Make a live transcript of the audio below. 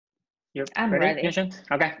You I'm ready, ready. Yanxun?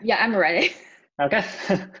 Okay. Yeah, I'm ready. Okay.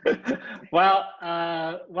 Well,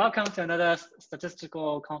 welcome to another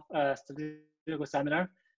statistical seminar.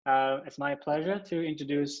 It's my pleasure to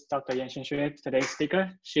introduce Dr. Yanxun Xue, today's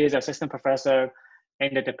speaker. She is assistant professor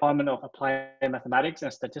in the Department of Applied Mathematics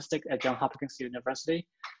and Statistics at Johns Hopkins University.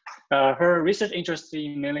 Her research interests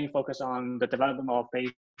mainly focus on the development of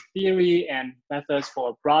Bayesian theory and methods for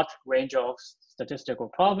a broad range of statistical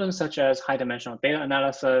problems, such as high-dimensional data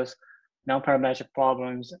analysis, non-parametric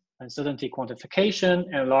problems, uncertainty quantification,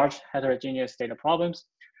 and large heterogeneous data problems.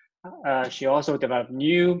 She also developed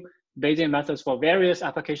new Bayesian methods for various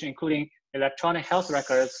applications, including electronic health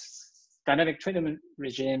records, dynamic treatment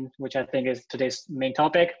regime, which I think is today's main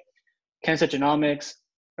topic, cancer genomics,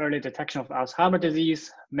 early detection of Alzheimer's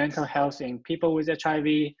disease, mental health in people with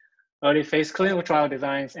HIV, early phase clinical trial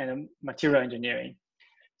designs, and material engineering.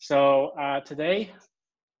 So today,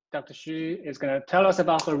 Dr. Xu is going to tell us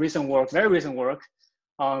about her recent work, very recent work,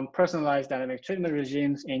 on personalized dynamic treatment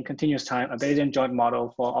regimes in continuous time, a Bayesian joint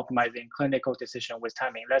model for optimizing clinical decision with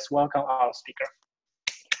timing. Let's welcome our speaker.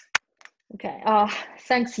 Okay,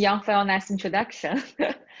 thanks, Yang, for your nice introduction.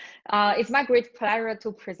 It's my great pleasure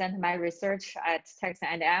to present my research at Texas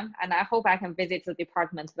A&M, and I hope I can visit the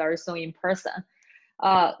department very soon in person.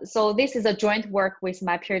 So this is a joint work with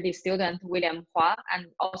my PhD student, William Hua, and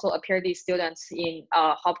also a PhD student in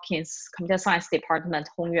Hopkins Computer Science Department,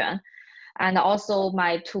 Hong Yuan. And also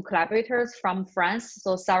my two collaborators from France,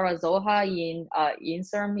 so Sarah Zoha in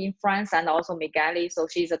INSERM in France, and also Megali, so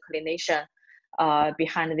she's a clinician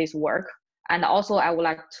behind this work. And also I would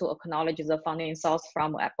like to acknowledge the funding source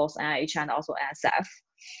from both NIH and also NSF.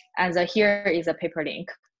 And here is a paper link.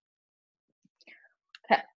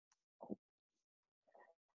 Okay.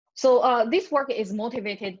 So this work is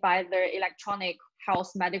motivated by the electronic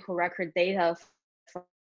health medical record data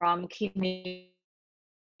from kidney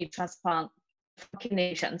transplant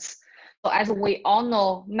kidneys. So as we all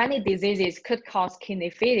know, many diseases could cause kidney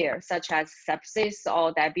failure, such as sepsis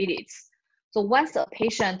or diabetes. So once a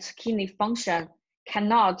patient's kidney function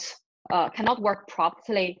cannot work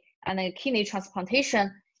properly, and a kidney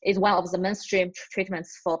transplantation is one of the mainstream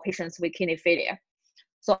treatments for patients with kidney failure.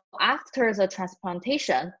 So after the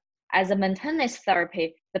transplantation, as a maintenance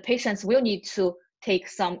therapy, the patients will need to take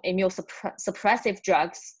some immunosuppressive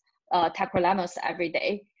drugs, tacrolimus every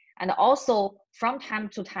day. And also from time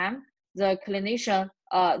to time, the clinician,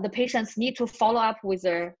 the patients need to follow up with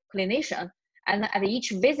their clinician. And at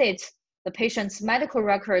each visit, the patient's medical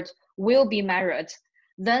record will be measured.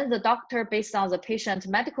 Then the doctor, based on the patient's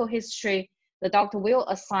medical history, the doctor will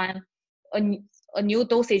assign a new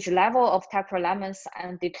dosage level of tacrolimus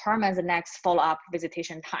and determine the next follow-up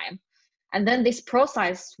visitation time. And then this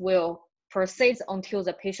process will proceed until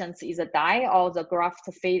the patient either die or the graft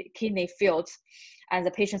kidney fails and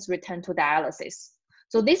the patients return to dialysis.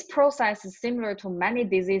 So this process is similar to many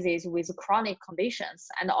diseases with chronic conditions,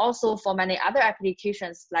 and also for many other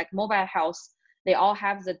applications like mobile health, they all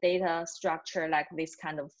have the data structure like this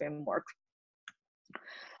kind of framework.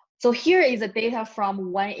 So here is the data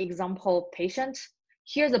from one example patient.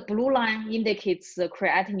 Here the blue line indicates the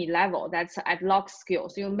creatinine level that's at log scale.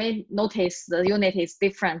 So you may notice the unit is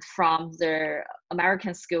different from the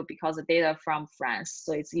American scale because the data from France,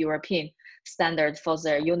 so it's European standard for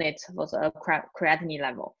the unit for the creatinine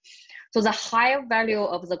level. So the higher value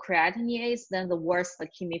of the creatinine is, then the worse the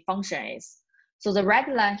kidney function is. So the red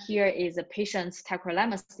line here is the patient's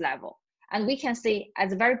tacrolimus level. And we can see at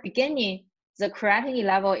the very beginning, the creatinine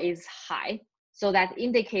level is high. So that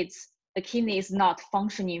indicates the kidney is not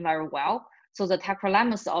functioning very well. So the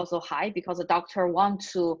tacrolimus is also high because the doctor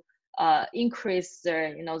wants to increase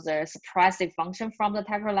the suppressive function from the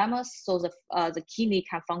tacrolimus, so the kidney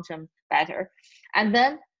can function better. And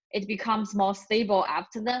then it becomes more stable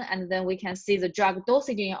after that, and then we can see the drug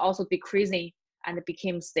dosaging also decreasing and it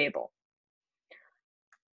became stable.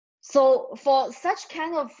 So for such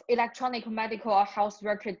kind of electronic medical or health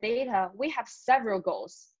record data, we have several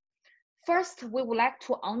goals. First, we would like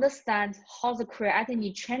to understand how the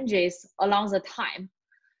creatinine changes along the time.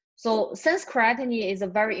 So since creatinine is a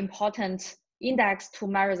very important index to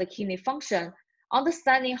measure the kidney function,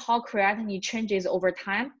 understanding how creatinine changes over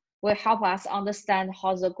time will help us understand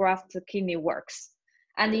how the graft kidney works.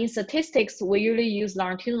 And in statistics, we usually use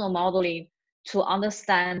longitudinal modeling to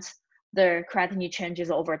understand the creatinine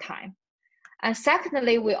changes over time. And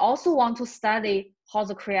secondly, we also want to study how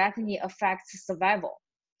the creatinine affects survival.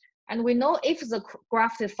 And we know if the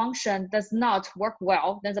graft function does not work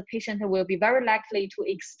well, then the patient will be very likely to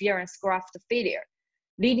experience graft failure,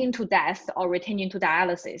 leading to death or returning to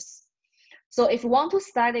dialysis. So if we want to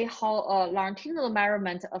study how longitudinal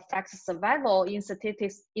measurement affects survival in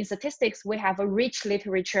statistics, we have a rich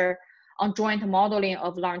literature on joint modeling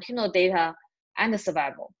of longitudinal data and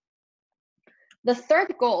survival. The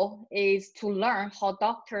third goal is to learn how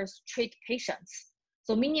doctors treat patients.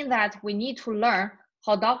 So meaning that we need to learn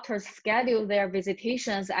how doctors schedule their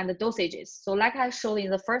visitations and the dosages. So like I showed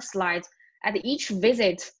in the first slide, at each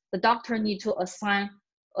visit, the doctor needs to assign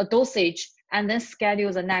a dosage and then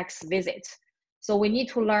schedule the next visit. So we need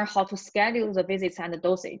to learn how to schedule the visits and the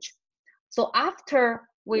dosage. So after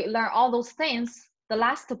we learn all those things, the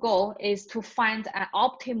last goal is to find an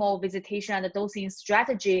optimal visitation and dosing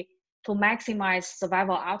strategy to maximize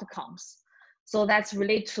survival outcomes. So that's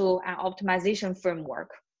related to an optimization framework.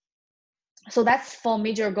 So that's 4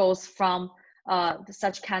 major goals from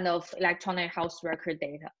such kind of electronic health record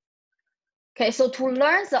data. Okay, so to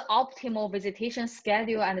learn the optimal visitation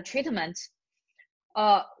schedule and treatment,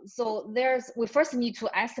 we first need to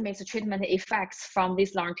estimate the treatment effects from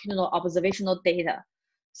this longitudinal observational data.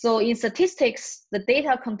 So in statistics, the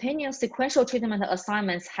data containing sequential treatment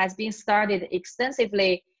assignments has been studied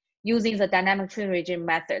extensively using the dynamic treatment regime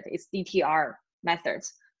method, it's DTR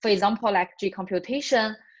methods. For example, like G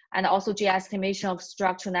computation and also G estimation of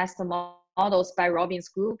structural nest models by Robin's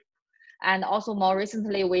group. And also more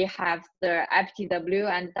recently, we have the FTW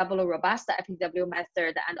and double robust FTW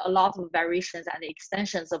method and a lot of variations and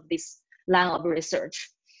extensions of this line of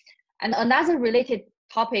research. And another related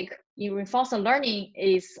topic in reinforcement learning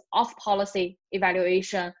is off-policy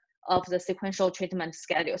evaluation of the sequential treatment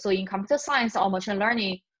schedule. So in computer science or machine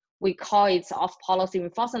learning, we call it off-policy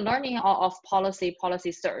reinforcement learning or off-policy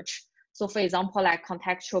policy search. So for example, like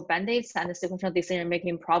contextual bandits and sequential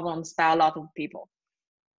decision-making problems by a lot of people.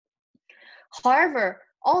 However,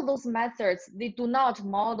 all those methods, they do not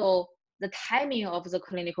model the timing of the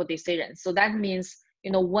clinical decision. So that means,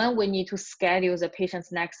 when we need to schedule the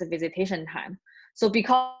patient's next visitation time. So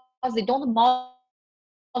because they don't model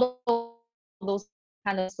those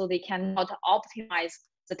so they cannot optimize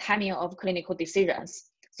the timing of clinical decisions.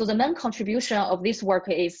 So the main contribution of this work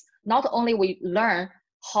is not only we learn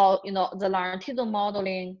how, the longitudinal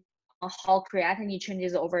modeling, how creatinine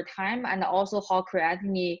changes over time, and also how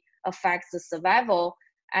creatinine affects the survival.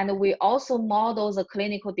 And we also model the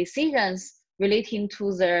clinical decisions relating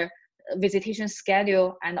to the visitation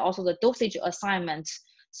schedule and also the dosage assignment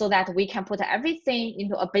so that we can put everything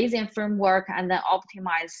into a Bayesian framework and then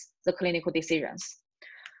optimize the clinical decisions.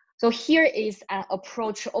 So here is an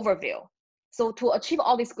approach overview. So to achieve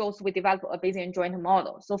all these goals, we develop a Bayesian joint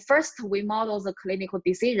model. So first we model the clinical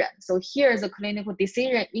decision. So here the clinical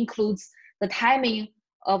decision includes the timing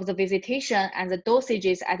of the visitation and the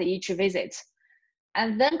dosages at each visit.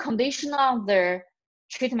 And then conditional on the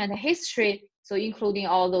treatment history, so including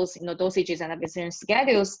all those dosages and the visitation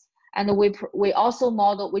schedules. And we also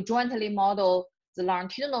jointly model the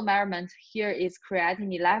longitudinal measurement. Here is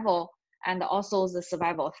creatinine level and also the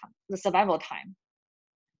survival time.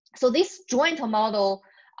 So this joint model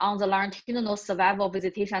on the longitudinal survival,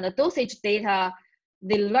 visitation, and the dosage data,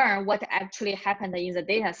 they learn what actually happened in the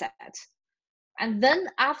data set. And then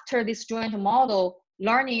after this joint model,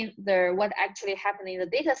 learning what actually happened in the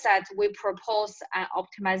data set, we propose an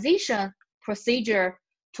optimization procedure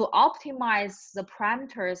to optimize the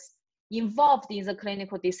parameters involved in the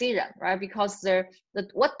clinical decision, right? Because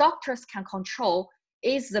what doctors can control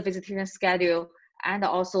is the visitation schedule and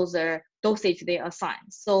also the dosage they assign.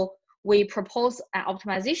 So we propose an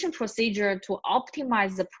optimization procedure to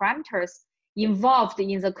optimize the parameters involved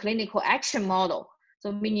in the clinical action model.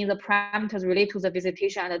 So meaning the parameters related to the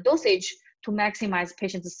visitation and the dosage to maximize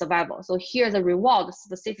patient survival. So here the reward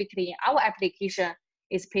specifically in our application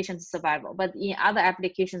is patient survival, but in other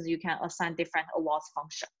applications you can assign different awards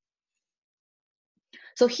function.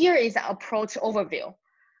 So here is an approach overview.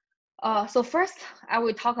 So first I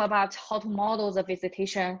will talk about how to model the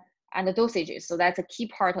visitation and the dosages. So that's a key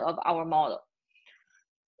part of our model.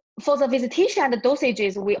 For the visitation and the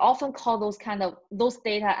dosages, we often call those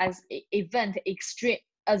data as event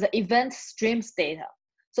streams data.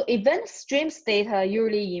 So event streams data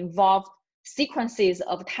usually involve sequences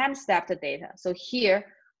of time-stepped data. So here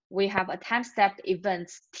we have a time-stepped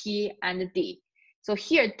events T and D. So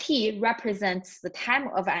here T represents the time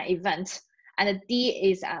of an event and D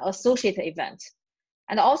is an associated event.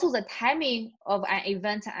 And also the timing of an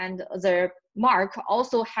event and the mark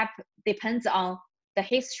also depends on the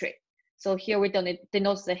history. So here we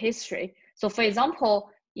denote the history. So for example,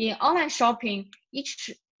 in online shopping,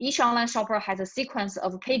 each online shopper has a sequence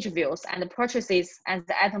of page views and purchases and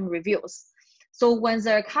the item reviews. So when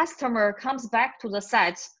the customer comes back to the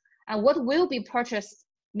site and what will be purchased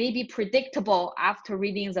may be predictable after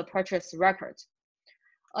reading the purchase record.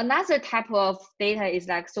 Another type of data is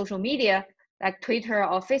like social media, like Twitter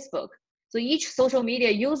or Facebook. So each social media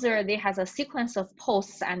user, they has a sequence of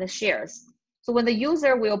posts and shares. So when the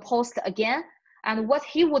user will post again, and what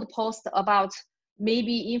he would post about may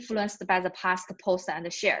be influenced by the past posts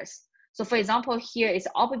and shares. So for example, here it's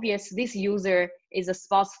obvious this user is a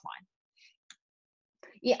sports fan.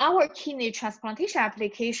 In our kidney transplantation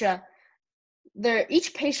application,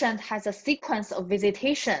 each patient has a sequence of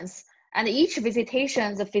visitations, and each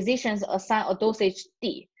visitation, the physicians assign a dosage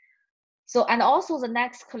D. So, and also the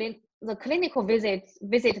next clinical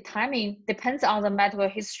visit timing depends on the medical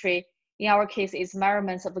history. In our case, is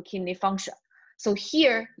measurements of the kidney function. So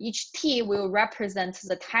here, each T will represent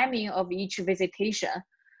the timing of each visitation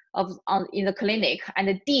in the clinic, and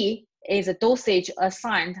the D is a dosage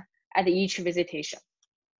assigned at each visitation.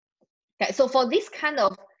 Okay, so for this kind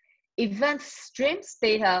of event streams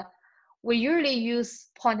data, we usually use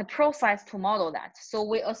point process to model that. So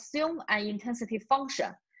we assume an intensity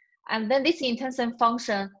function, and then this intensity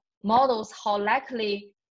function models how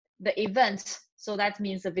likely the event, so that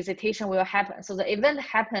means the visitation will happen. So the event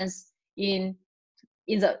happens in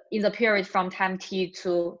the period from time t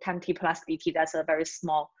to time t plus dt. That's a very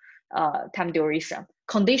small time duration,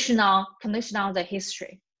 conditional on the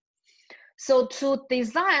history. So to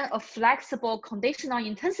design a flexible conditional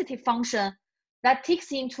intensity function that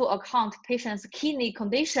takes into account patient's kidney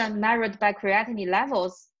condition measured by creatinine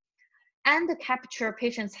levels and capture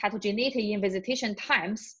patient's heterogeneity in visitation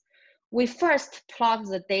times, we first plot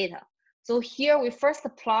the data. So here we first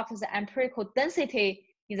plot the empirical density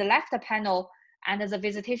in the left panel and the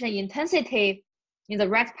visitation intensity in the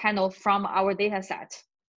right panel from our data set.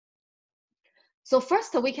 So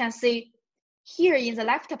first we can see here in the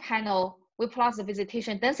left panel, we plot the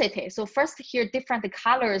visitation density. So first here, different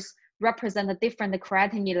colors represent the different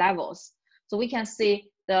creatinine levels. So we can see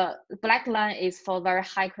the black line is for very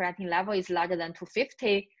high creatinine level, is larger than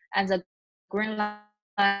 250, and the green line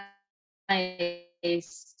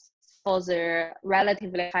is for the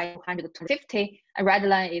relatively high 100 to 250, and red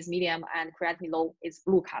line is medium, and creatinine low is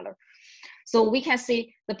blue color. So we can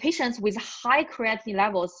see the patients with high creatinine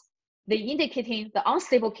levels, they indicating the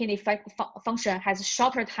unstable kidney function has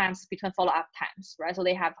shorter times between follow-up times, right? So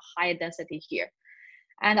they have higher density here.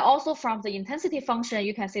 And also from the intensity function,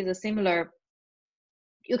 you can see the similar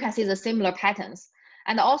patterns.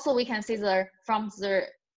 And also we can see from the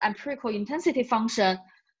empirical intensity function,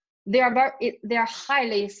 they are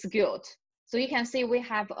highly skewed. So you can see we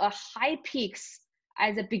have a high peaks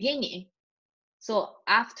at the beginning. So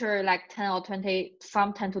after like 10 or 20,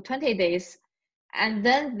 from 10 to 20 days, and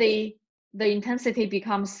then the intensity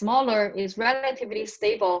becomes smaller, is relatively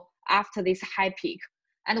stable after this high peak.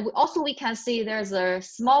 And we can see there's a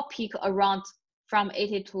small peak around from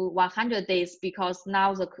 80 to 100 days, because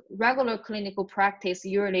now the regular clinical practice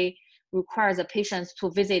usually requires the patients to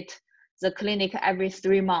visit the clinic every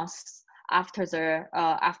 3 months after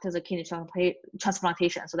the kidney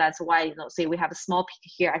transplantation. So that's why, say we have a small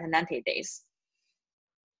peak here at 90 days.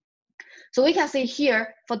 So we can see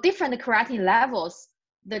here for different creatinine levels,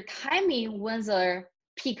 the timing when the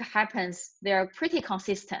peak happens, they're pretty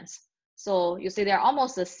consistent. So you see they're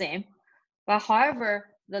almost the same, but however,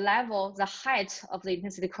 the height of the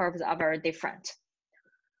intensity curves are very different.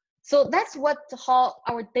 So that's how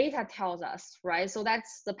our data tells us, right? So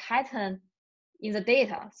that's the pattern in the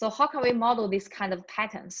data. So how can we model these kind of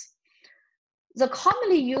patterns? The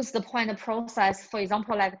commonly used point process, for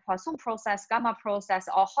example, like Poisson process, gamma process,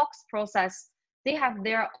 or Hawkes process, they have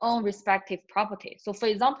their own respective properties. So for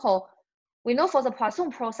example, we know for the Poisson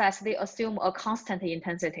process, they assume a constant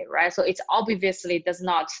intensity, right? So it obviously does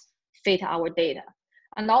not fit our data.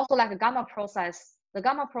 And also like a gamma process, the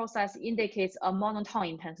gamma process indicates a monotone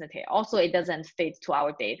intensity. Also, it doesn't fit to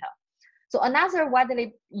our data. So another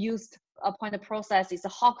widely used point process is the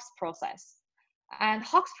Hawkes process. And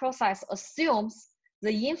Hawkes process assumes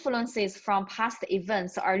the influences from past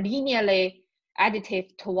events are linearly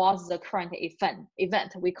additive towards the current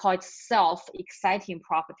event. We call it self-exciting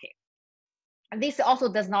property. And this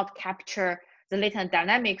also does not capture the latent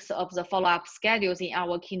dynamics of the follow-up schedules in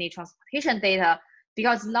our kidney transplantation data,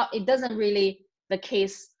 because it doesn't really the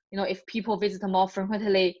case, if people visit more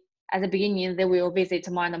frequently at the beginning, they will visit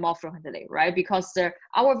more and more frequently, right? Because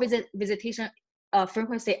our visitation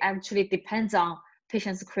frequency actually depends on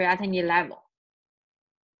patient's creatinine level.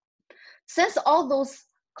 Since all those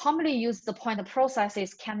commonly used point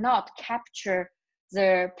processes cannot capture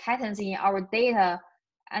the patterns in our data,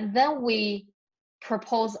 and then we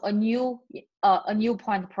propose a new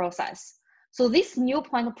point process. So this new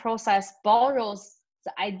point process borrows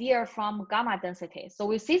the idea from gamma density. So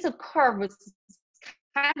we see the curve is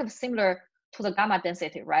kind of similar to the gamma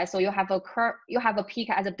density, right? So you have a curve, you have a peak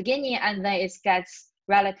at the beginning, and then it gets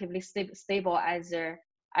relatively stable as the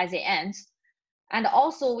end. And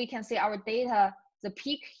also we can see our data, the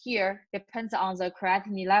peak here depends on the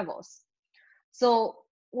creatinine levels. So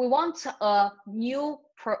we want a new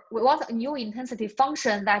intensity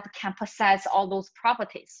function that can possess all those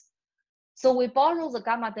properties. So we borrow the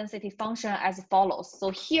gamma density function as follows. So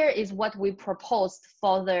here is what we proposed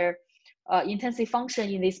for the intensity function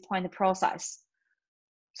in this point process.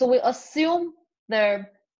 So we assume the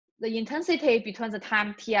intensity between the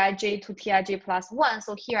time Tij to Tij plus 1.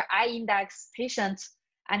 So here I index patient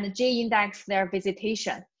and J index their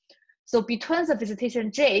visitation. So between the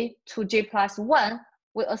visitation J to J plus 1,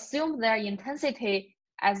 we assume their intensity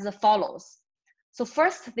as follows. So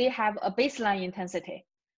first, they have a baseline intensity.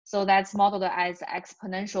 So that's modeled as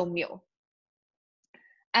exponential mu.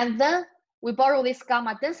 And then we borrow this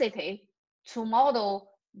gamma density to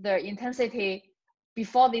model the intensity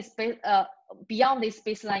before this beyond this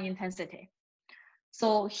baseline intensity.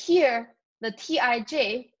 So here, the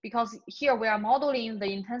Tij, because here we are modeling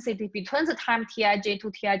the intensity between the time Tij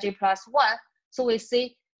to Tij plus 1. So we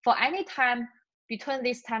see for any time between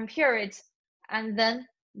this time period, and then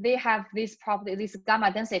they have this property, this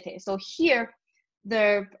gamma density. So here,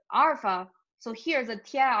 the alpha, so here the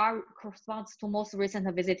TIR corresponds to most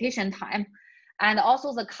recent visitation time. And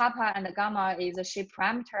also the kappa and the gamma is a shape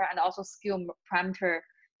parameter and also skew parameter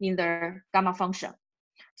in the gamma function.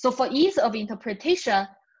 So for ease of interpretation,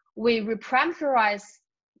 we reparameterize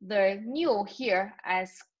the nu here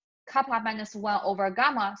as kappa minus 1 over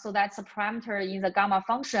gamma. So that's a parameter in the gamma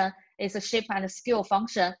function is a shape and scale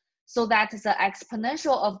function, so that the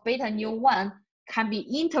exponential of beta nu 1 can be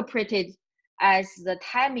interpreted as the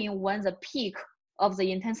timing when the peak of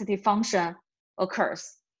the intensity function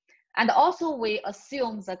occurs. And also we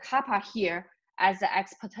assume the kappa here as the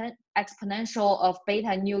exponential of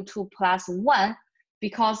beta nu 2 plus 1,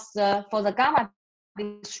 because for the gamma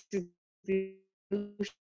distribution,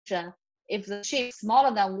 if the shape is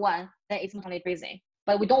smaller than 1, then it's monotonally decreasing.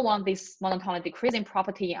 But we don't want this monotonally decreasing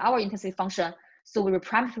property in our intensity function, so we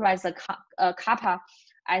reparameterize the kappa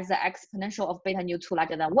as the exponential of beta nu 2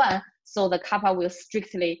 larger than 1, so the kappa will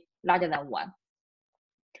strictly larger than 1.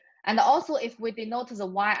 And also if we denote the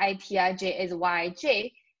Yitij as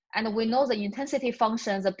Yij, and we know the intensity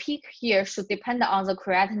function, the peak here should depend on the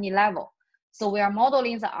creatinine level. So we are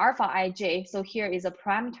modeling the alpha ij. So here is a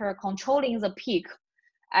parameter controlling the peak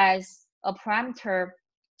as a parameter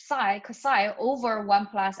psi over 1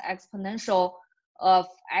 plus exponential of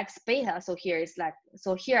x beta. So here is like,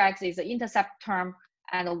 so here x is the intercept term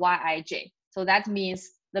and Yij. So that means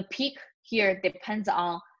the peak here depends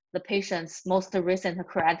on the patient's most recent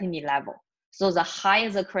creatinine level. So the higher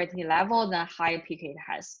the creatinine level, the higher peak it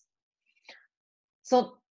has.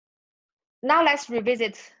 So now let's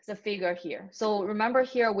revisit the figure here. So remember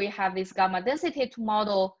here we have this gamma density to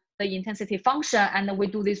model the intensity function, and we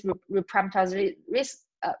do this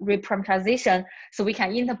reparameterization, so we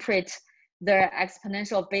can interpret the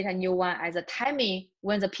exponential of beta nu 1 as a timing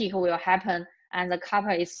when the peak will happen, and the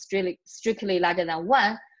kappa is strictly larger than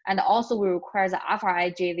 1. And also we require the alpha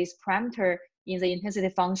ij, this parameter in the intensity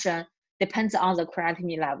function depends on the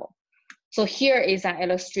creatinine level. So here is an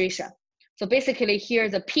illustration. So basically here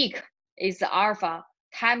the peak is the alpha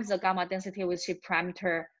times the gamma density with shape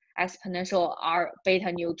parameter exponential r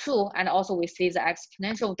beta nu 2, and also we see the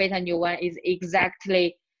exponential beta nu 1 is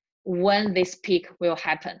exactly when this peak will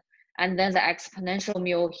happen. And then the exponential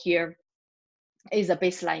mu here is the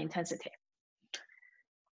baseline intensity.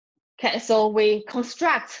 Okay, so we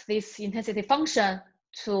construct this intensity function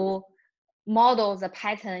to model the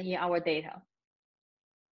pattern in our data.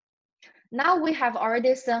 Now we have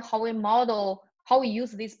already seen how we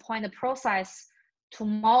use this point process to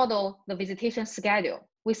model the visitation schedule.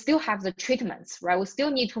 We still have the treatments, right? We still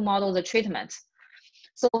need to model the treatment.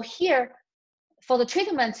 So here, for the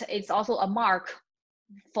treatment, it's also a mark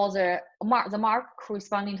for the mark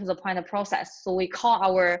corresponding to the point process. So we call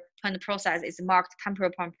our point process is marked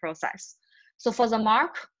temporal point process. So for the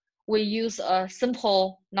mark, we use a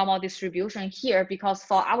simple normal distribution here, because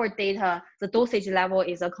for our data, the dosage level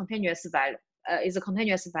is a continuous value.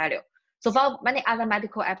 So for many other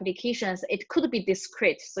medical applications, it could be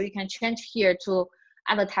discrete. So you can change here to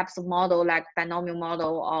other types of model like binomial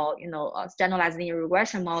model or a generalized linear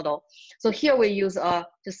regression model. So here we use a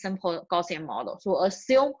just simple Gaussian model. So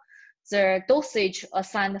assume the dosage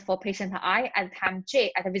assigned for patient I at time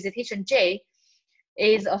j, at visitation j,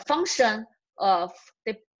 is a function of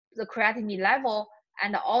the creatinine level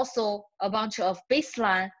and also a bunch of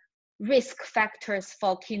baseline risk factors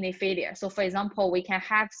for kidney failure. So for example, we can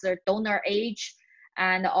have the donor age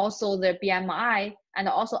and also the BMI and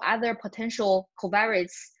also other potential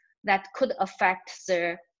covariates that could affect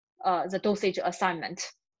the dosage assignment.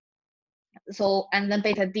 So, and then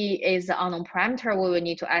beta D is the unknown parameter we will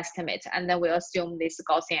need to estimate, and then we assume this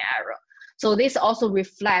Gaussian error. So this also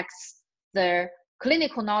reflects the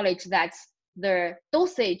clinical knowledge that the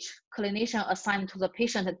dosage clinician assigned to the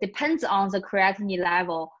patient depends on the creatinine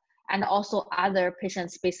level and also other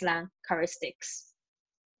patient's baseline characteristics.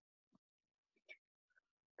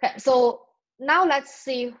 Okay, so now let's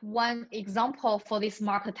see one example for this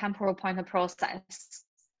marked temporal point process.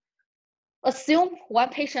 Assume one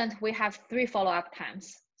patient, we have 3 follow-up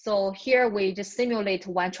times. So here we just simulate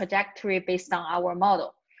one trajectory based on our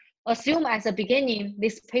model. Assume at the beginning,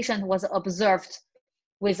 this patient was observed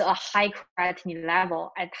with a high creatinine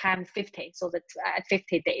level at time 50, so that at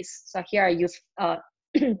 50 days. So here I use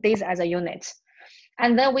days as a unit.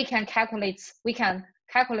 And then we can calculate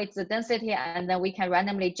the density, and then we can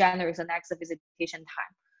randomly generate the next visitation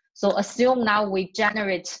time. So assume now we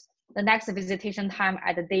generate the next visitation time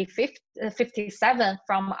at the day 57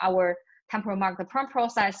 from our temporal marked point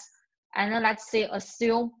process. And then let's say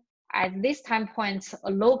assume at this time point, a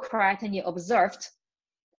low creatinine observed.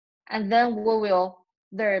 And then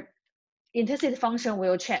the intensity function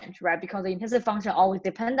will change, right? Because the intensity function always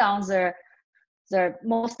depends on the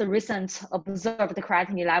most recent observed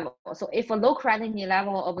creatinine level. So if a low creatinine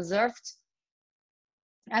level observed,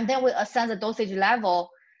 and then we assign the dosage level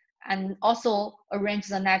and also arrange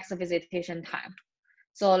the next visitation time.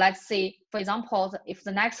 So let's say, for example, if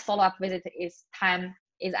the next follow-up visit is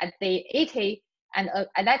at day 80, and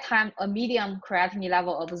at that time, a medium creatinine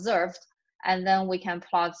level observed, and then we can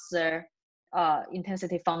plot the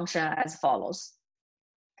intensity function as follows.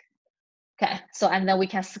 Okay, so and then we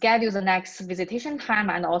can schedule the next visitation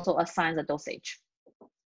time and also assign the dosage.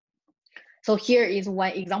 So here is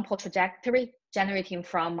one example trajectory generating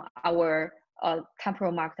from our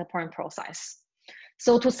temporal marked point process.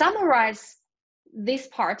 So to summarize this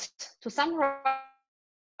part,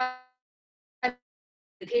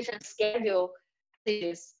 visitation schedule,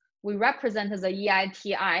 we represent the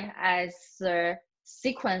EITI as the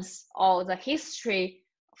sequence or the history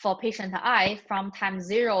for patient I from time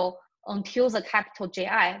 0 until the capital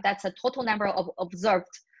JI. That's the total number of observed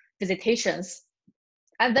visitations.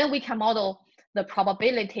 And then we can model the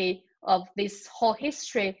probability of this whole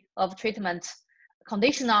history of treatment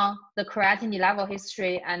condition on the creatinine level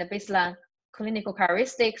history and the baseline clinical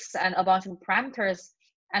characteristics and a bunch of parameters,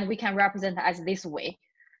 and we can represent as this way.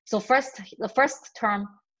 So the first term,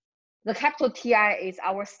 the capital TI is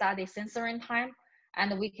our study censoring time,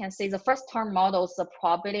 and we can say the first term models the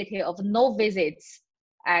probability of no visits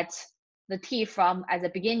at the T from at the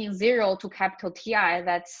beginning 0 to capital TI,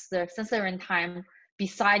 that's the censoring time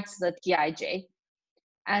besides the TIJ.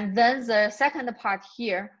 And then the second part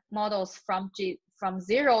here models from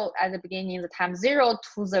 0 at the beginning, the time 0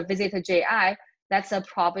 to the visit JI, that's the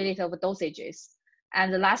probability of dosages.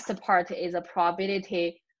 And the last part is the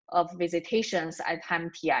probability of visitations at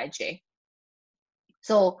time TIJ.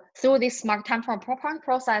 So through this marked temporal point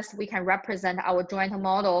process, we can represent our joint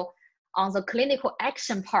model on the clinical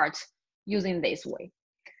action part using this way.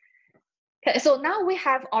 Okay, so now we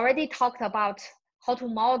have already talked about how to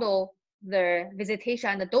model the visitation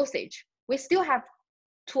and the dosage. We still have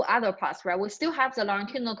 2 other parts, right? We still have the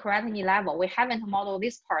longitudinal creatinine level. We haven't modeled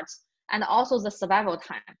these parts, and also the survival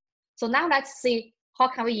time. So now let's see how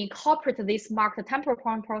can we incorporate this marked temporal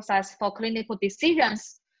point process for clinical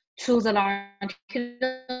decisions to the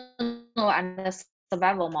longitudinal and the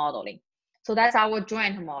survival modeling. So that's our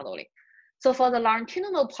joint modeling. So for the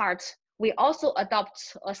longitudinal part, we also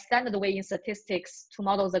adopt a standard way in statistics to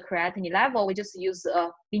model the creatinine level. We just use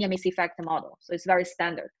a linear mixed effect model. So it's very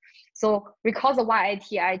standard. So recall the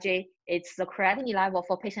YITIJ, it's the creatinine level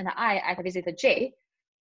for patient I at visit J.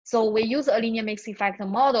 So we use a linear mixed effect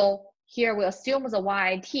model. Here we assume the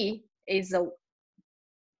YIT is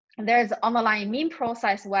there's underlying mean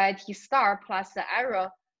process YIT star plus the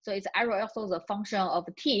error. So it's error also the function of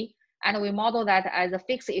T. And we model that as a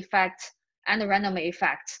fixed effect and a random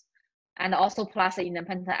effect, and also plus the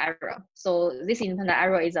independent error. So this independent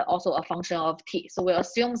error is also a function of T. So we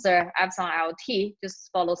assume the epsilon LT just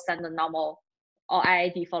follows standard normal, or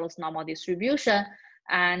IID follows normal distribution,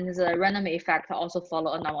 and the random effect also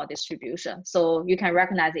follow a normal distribution. So you can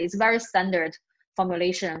recognize it's very standard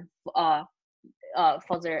formulation for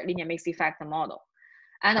the linear mixed effect model.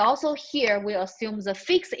 And also here we assume the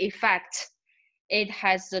fixed effect, it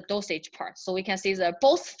has the dosage part. So we can see that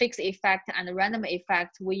both fixed effect and random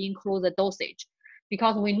effect, we include the dosage,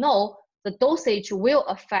 because we know the dosage will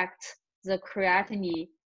affect the creatinine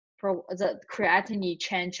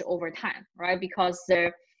change over time, right? Because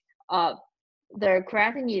the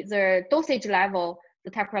dosage level,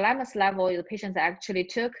 the tacrolimus level the patients actually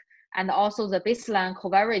took, and also the baseline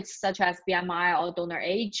covariates such as BMI or donor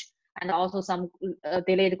age, and also some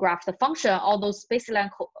delayed graft function, all those baseline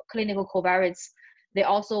clinical covariates, they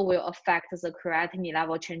also will affect the creatinine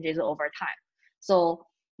level changes over time. So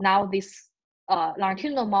now this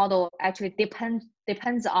longitudinal model actually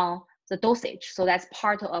depends on the dosage. So that's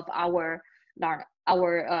part of our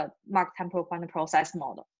marked temporal quantum process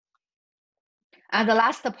model. And the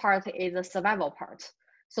last part is the survival part.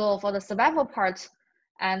 So for the survival part,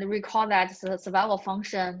 and recall that the survival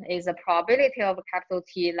function is a probability of capital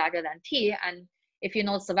T larger than T. And if you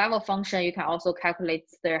know survival function, you can also calculate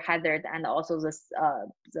the hazard and also the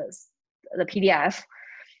PDF.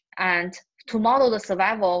 And to model the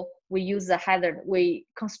survival, we use the hazard, we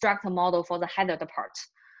construct a model for the hazard part.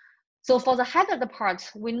 So for the hazard part,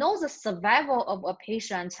 we know the survival of a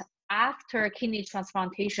patient after kidney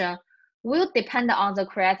transplantation will depend on the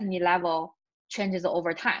creatinine level changes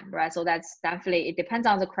over time, right? So that's definitely, it depends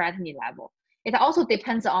on the creatinine level. It also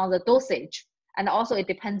depends on the dosage, and also it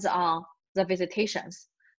depends on the visitations.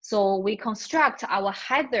 So we construct our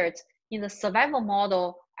hazard in the survival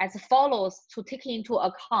model as follows to take into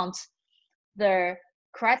account the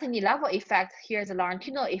creatinine level effect. Here's the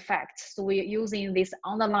longitudinal effect. So we're using this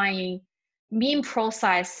underlying mean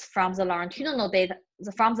process from the longitudinal data,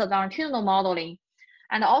 from the longitudinal modeling.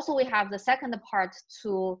 And also we have the second part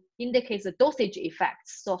to indicate the dosage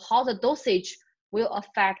effects. So how the dosage will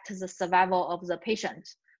affect the survival of the patient.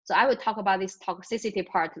 So I will talk about this toxicity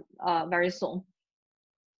part very soon.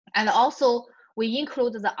 And also we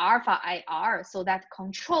include the alpha IR, so that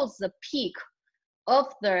controls the peak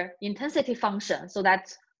of the intensity function. So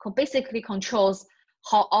that basically controls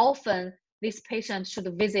how often this patient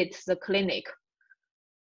should visit the clinic.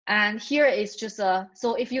 And here is just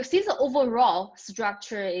so if you see the overall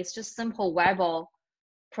structure is just simple Weibull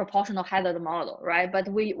proportional hazard model, right? But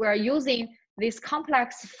we're using this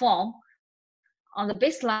complex form on the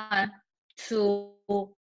baseline to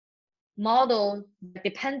model the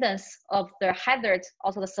dependence of the hazard,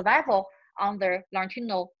 also the survival on the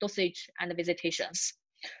longitudinal dosage and the visitations.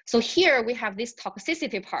 So here we have this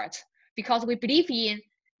toxicity part, because we believe in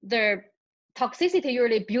the toxicity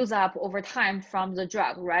usually builds up over time from the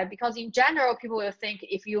drug, right? Because in general, people will think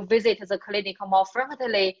if you visit the clinic more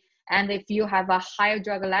frequently, and if you have a higher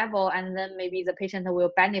drug level, and then maybe the patient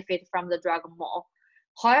will benefit from the drug more.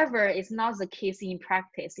 However, it's not the case in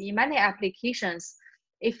practice. In many applications,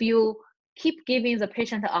 if you keep giving the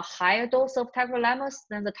patient a higher dose of tacrolimus,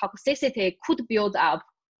 then the toxicity could build up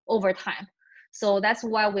over time. So that's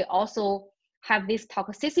why we also have this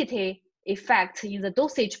toxicity effect in the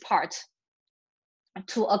dosage part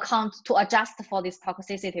to adjust for this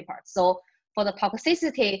toxicity part. So for the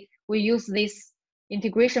toxicity, we use this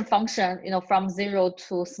integration function, from 0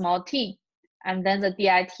 to small t, and then the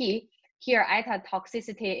DIT. Here, eta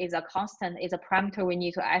toxicity is a constant, is a parameter we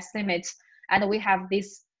need to estimate, and we have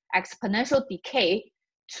this exponential decay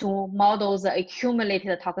to model the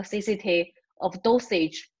accumulated toxicity of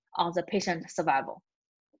dosage on the patient survival.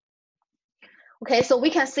 Okay, so we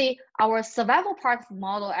can see our survival part of the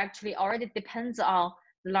model actually already depends on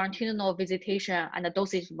the longitudinal visitation and the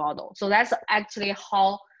dosage model. So that's actually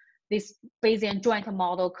how this Bayesian joint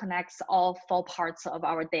model connects all 4 parts of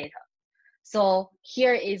our data. So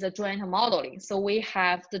here is a joint modeling. So we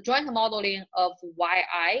have the joint modeling of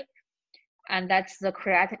YI, and that's the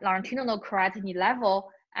longitudinal creatinine level.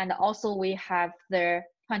 And also we have the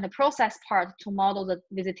point process part to model the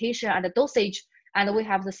visitation and the dosage. And we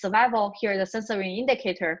have the survival here, the sensory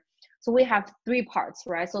indicator. So we have 3 parts,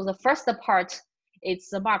 right? So the first part, it's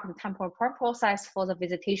the marked temporal process for the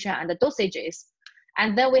visitation and the dosages.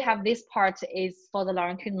 And then we have this part is for the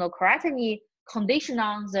longitudinal creatinine, condition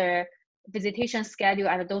on the visitation schedule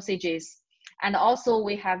and the dosages. And also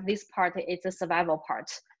we have this part, it's the survival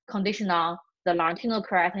part, condition on the longitudinal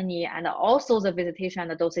creatinine and also the visitation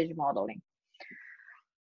and the dosage modeling.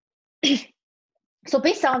 So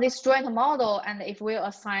based on this joint model, and if we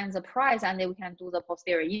assign the price, and then we can do the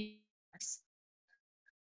posterior inference.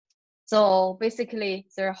 So basically,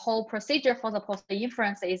 the whole procedure for the posterior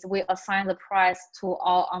inference is we assign the price to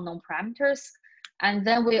all unknown parameters, and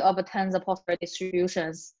then we obtain the posterior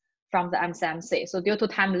distributions from the MCMC. So due to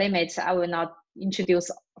time limit, I will not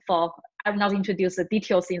introduce the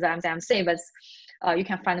details in the MCMC, but you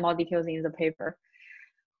can find more details in the paper.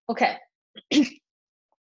 Okay.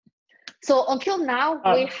 So until now,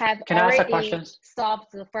 we have already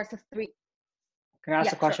solved the first 3. Can I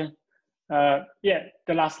ask a question? Yeah,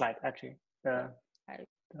 the last slide actually.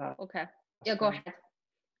 Okay. Yeah, go ahead.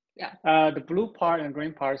 Yeah. The blue part and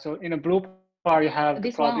green part. So in the blue part, you have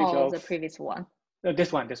This the one probability or of the previous one?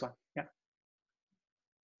 this one. Yeah,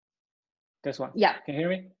 this one. Yeah. Can you hear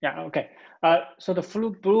me? Yeah. Okay. So the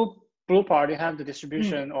blue part, you have the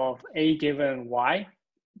distribution of A given Y,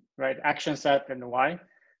 right? Action set and Y.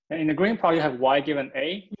 And in the green part, you have Y given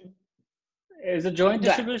A. Is the joint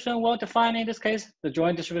distribution well defined in this case? The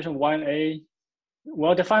joint distribution Y and A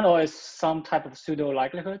well defined, or is some type of pseudo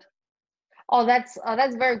likelihood? Oh, that's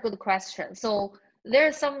a very good question. So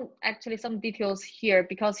there's actually some details here,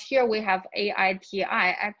 because here we have AITI.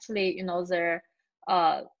 Actually, you know,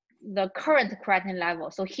 the current creatinine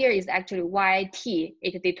level. So here is actually YT.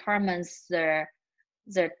 It determines the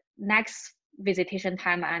next visitation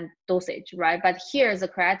time and dosage, right? But here the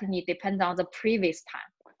creatinine depends on the previous time.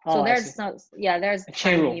 Oh, so there's no, yeah, there's a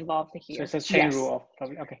chain rule involved here. So it's a chain rule of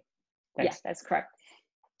probably, okay. Thanks. Yes, that's correct.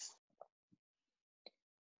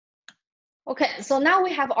 Okay, so now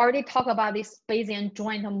we have already talked about this Bayesian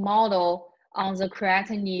joint model on the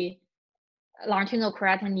creatinine, longitudinal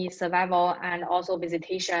creatinine survival and also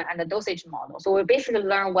visitation and the dosage model. So we basically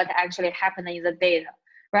learn what actually happened in the data,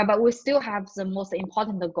 right? But we still have the most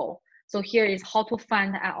important goal. So here is how to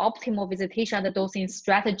find an optimal visitation and dosing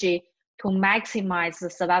strategy to maximize the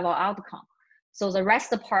survival outcome. So the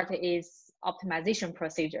rest part is optimization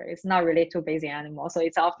procedure. It's not related to Bayesian anymore. So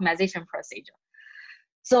it's an optimization procedure.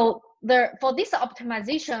 So for this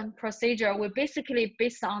optimization procedure, we basically,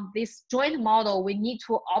 based on this joint model, we need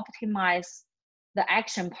to optimize the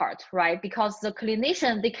action part, right? Because the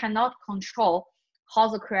clinician, they cannot control how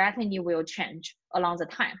the creatinine will change along the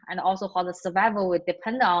time, and also how the survival will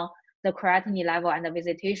depend on the creatinine level and the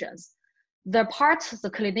visitations. The part the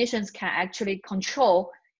clinicians can actually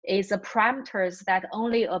control is the parameters that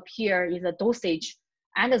only appear in the dosage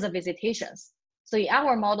and the visitations. So in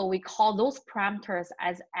our model, we call those parameters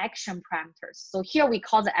as action parameters. So here we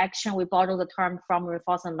call the action, we borrow the term from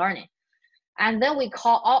reinforcement learning. And then we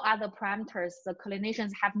call all other parameters the clinicians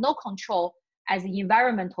have no control as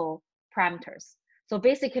environmental parameters. So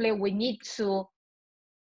basically we need to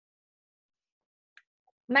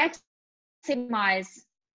maximize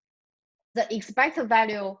the expected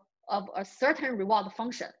value of a certain reward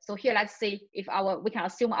function. So here, let's say if we can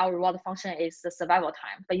assume our reward function is the survival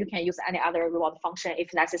time, but you can use any other reward function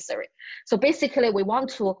if necessary. So basically we want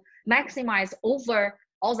to maximize over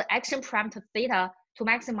all the action parameter theta to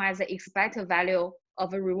maximize the expected value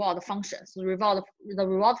of a reward function. So the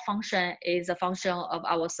reward function is a function of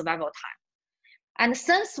our survival time. And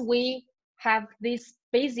since we have this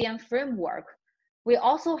Bayesian framework, we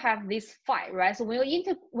also have this phi, right? So when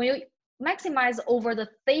you maximize over the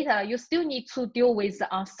theta, you still need to deal with the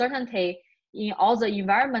uncertainty in all the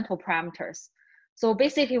environmental parameters. So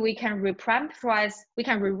basically we can reparameterize, we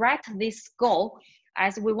can rewrite this goal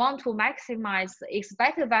as we want to maximize the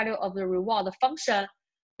expected value of the reward function,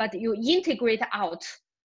 but you integrate out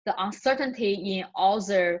the uncertainty in all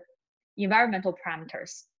the environmental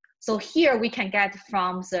parameters. So here we can get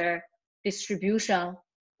from the distribution,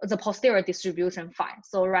 the posterior distribution phi.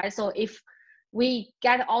 So right, so if we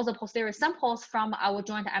get all the posterior samples from our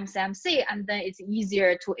joint MCMC, and then it's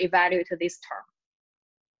easier to evaluate this term.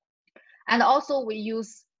 And also we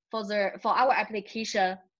use, for our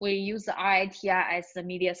application, we use the RITI as the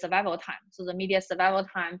median survival time. So the median survival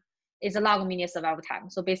time is a log median survival time.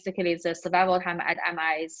 So basically the survival time at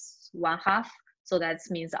MI is 1/2. So that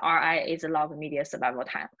means RI is a log median survival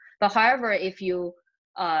time. But however, if you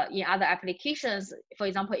in other applications, for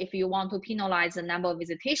example, if you want to penalize the number of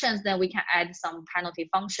visitations, then we can add some penalty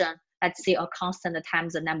function. Let's say a constant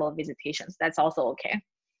times the number of visitations. That's also okay.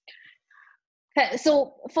 Okay,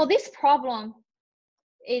 so for this problem,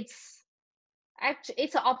 it's an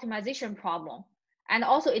optimization problem, and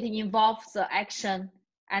also it involves the action,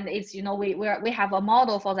 and it's, you know, we have a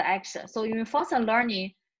model for the action. So in reinforcement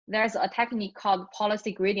learning, there's a technique called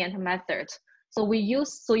policy gradient method. So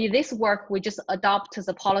in this work, we just adopt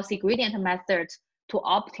the policy gradient method to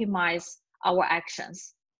optimize our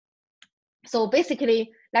actions. So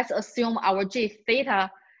basically, let's assume our G theta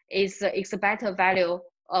is the expected value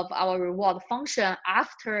of our reward function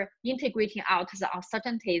after integrating out the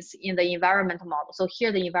uncertainties in the environment model. So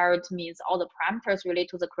here the environment means all the parameters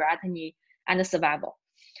related to the creatinine and the survival.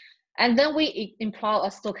 And then we employ a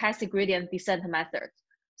stochastic gradient descent method.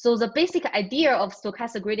 So the basic idea of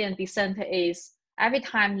stochastic gradient descent is every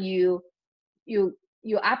time you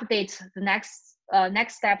update the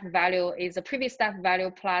next step value is the previous step value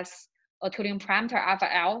plus a tuning parameter alpha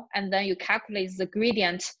L, and then you calculate the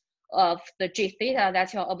gradient of the G theta,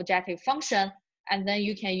 that's your objective function, and then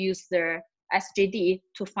you can use the SGD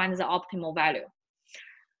to find the optimal value.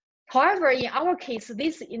 However, in our case,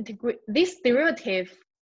 this derivative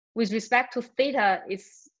with respect to theta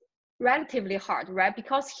is relatively hard, right?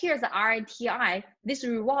 Because here the RATI, this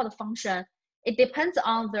reward function, it depends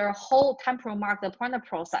on the whole temporal mark deployment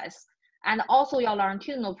process and also your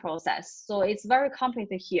longitudinal process. So it's very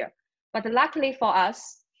complicated here. But luckily for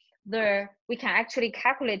us, we can actually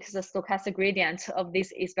calculate the stochastic gradient of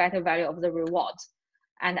this expected value of the reward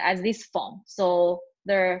and as this form. So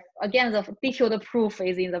again, the detailed proof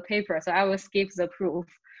is in the paper, so I will skip the proof.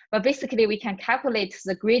 But basically, we can calculate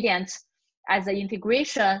the gradient as the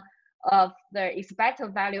integration of the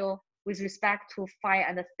expected value with respect to phi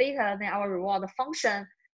and theta, then our reward function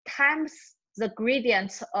times the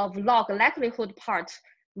gradient of log likelihood part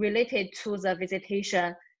related to the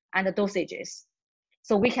visitation and the dosages.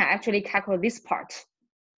 So we can actually calculate this part.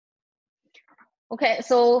 Okay,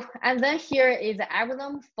 so, and then here is the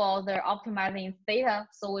algorithm for the optimizing theta.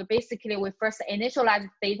 So we first initialize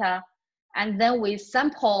theta, and then we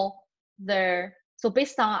sample so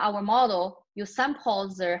based on our model, you sample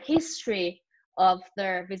the history of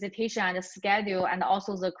the visitation and the schedule, and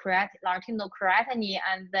also the longitudinal creatinine,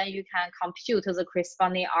 and then you can compute the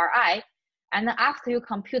corresponding RI. And then after you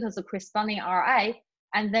compute the corresponding RI,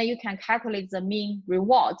 and then you can calculate the mean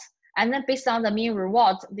reward. And then based on the mean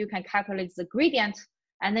reward, you can calculate the gradient,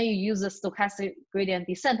 and then you use the stochastic gradient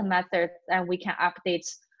descent method, and we can update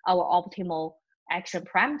our optimal action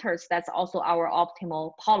parameters. That's also our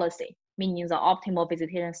optimal policy, meaning the optimal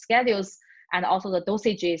visitation schedules and also the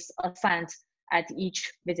dosages assigned at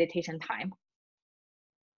each visitation time.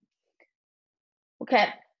 Okay,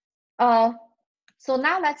 so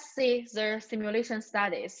now let's see the simulation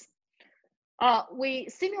studies. We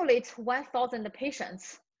simulate 1,000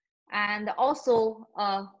 patients, and also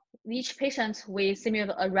each patient we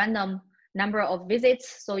simulate a random number of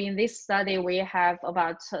visits. So in this study we have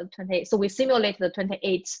about 28. So we simulate the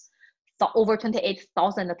over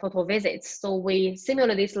 28,000 total visits. So we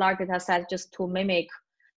simulate this large data set just to mimic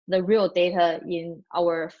the real data in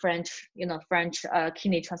our French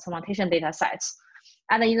kidney transplantation data sets.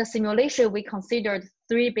 And in the simulation, we considered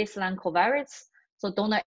 3 baseline covariates. So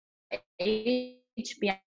donor age,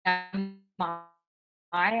 BMI,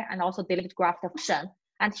 and also delivered graft function.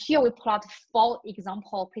 And here we plot 4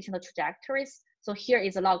 example patient trajectories. So here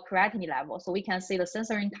is the log creatinine level. So we can see the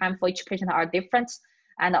censoring time for each patient are different,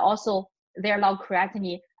 and also their log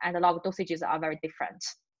creatinine and the log dosages are very different.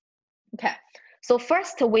 Okay, so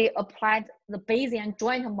first we applied the Bayesian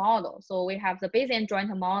joint model. So we have the Bayesian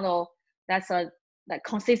joint model that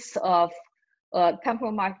consists of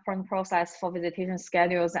temporal mark process for visitation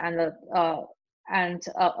schedules and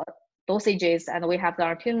dosages, and we have the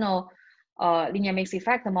longitudinal linear mixed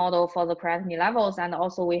effect model for the creatinine levels, and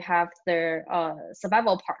also we have the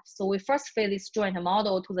survival part. So we first feed this joint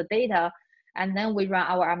model to the data, and then we run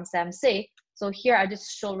our MCMC. So here I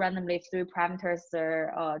just show randomly 3 parameters,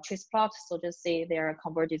 their trace plot, so just say they are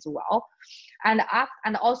converged well, and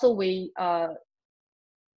also we all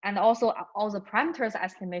the parameters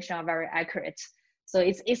estimation are very accurate. So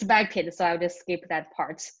it's expected, so I'll just skip that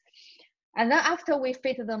part. And then after we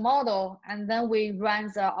fit the model, and then we run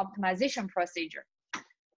the optimization procedure.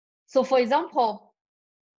 So for example,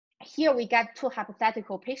 here we get 2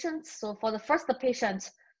 hypothetical patients. So for the first patient,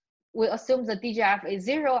 we assume the DGF is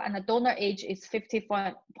 0 and the donor age is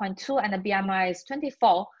 50.2 and the BMI is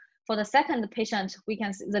 24. For the second patient, we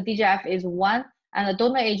can see the DGF is 1 and the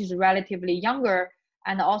donor age is relatively younger,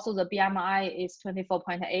 and also the BMI is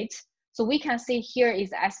 24.8. So we can see here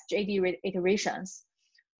is SGD iterations.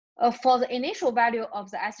 For the initial value of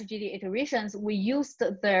the SGD iterations, we used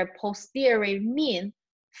the posterior mean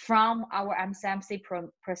from our MCMC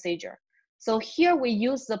procedure. So here we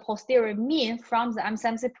use the posterior mean from the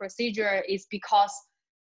MCMC procedure is because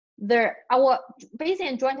our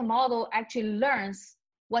Bayesian joint model actually learns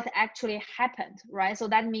what actually happened, right? So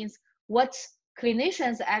that means what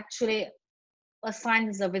clinicians actually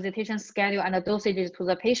assigned the visitation schedule and the dosages to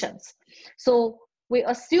the patients. So we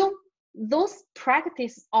assume those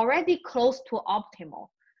practice already close to optimal,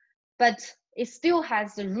 but it still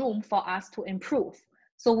has the room for us to improve.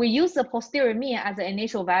 So we use the posterior mean as the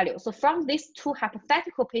initial value. So from these 2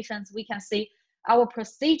 hypothetical patients, we can see our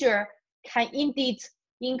procedure can indeed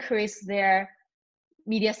increase their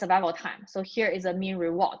median survival time. So here is a mean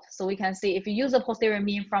reward. So we can see if you use the posterior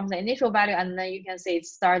mean from the initial value, and then you can see it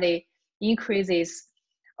started increases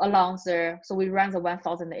along so we run the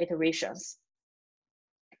 1,000 iterations.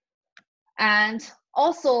 And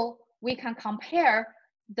also we can compare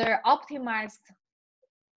the optimized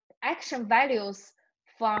action values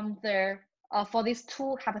from the for these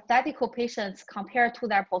two hypothetical patients compared to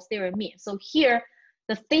their posterior mean. So here,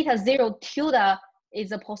 the theta 0 tilde is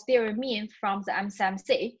the posterior mean from the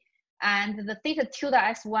MCMC, and the theta tilde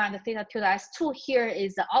S1 and the theta tilde S2 here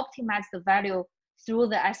is the optimized value through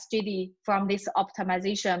the SGD from this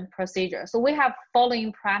optimization procedure. So we have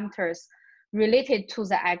following parameters related to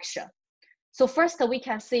the action. So first we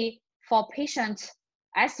can see for patient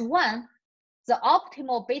S1, the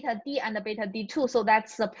optimal beta D and the beta D2, so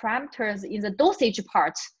that's the parameters in the dosage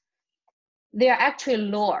part, they are actually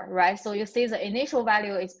lower, right? So you see the initial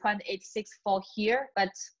value is 0.864 here,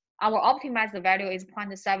 but our optimized value is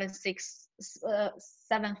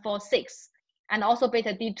 0.746, and also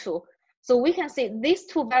beta D2. So we can see these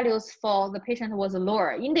two values for the patient was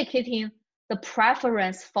lower, indicating the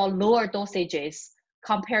preference for lower dosages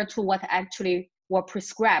compared to what actually were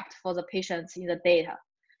prescribed for the patients in the data.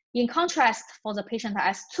 In contrast, for the patient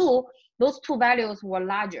S2, those two values were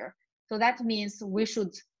larger. So that means we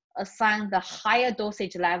should assign the higher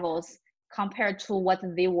dosage levels compared to what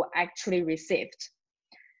they were actually received.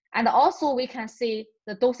 And also we can see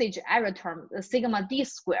the dosage error term, the sigma D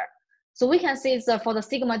square. So we can see that for the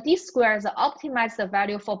sigma D square, the optimized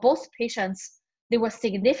value for both patients, they were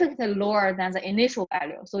significantly lower than the initial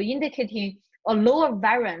value. So indicating a lower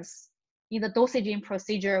variance in the dosaging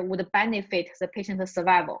procedure would benefit the patient's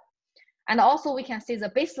survival. And also we can see the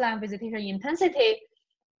baseline visitation intensity.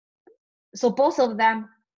 So both of them,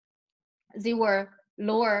 they were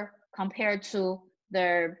lower compared to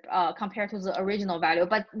the original value,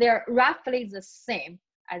 but they're roughly the same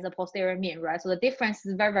as the posterior mean, right? So the difference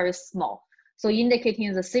is very, very small. So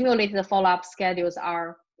indicating the simulated follow-up schedules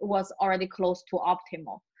was already close to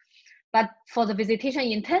optimal. But for the visitation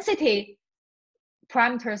intensity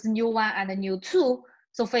parameters nu1 and nu2,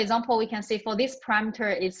 so for example, we can say for this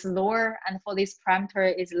parameter it's lower and for this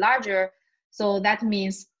parameter is larger. So that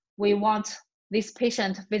means we want this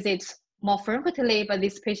patient visit more frequently, but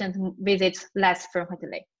this patient visits less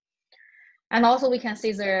frequently. And also we can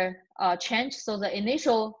see the change. So the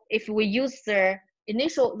initial, if we use the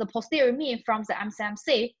posterior mean from the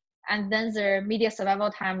MCMC, and then the median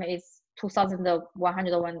survival time is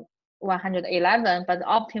 2,111, but the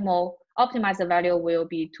optimized value will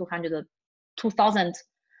be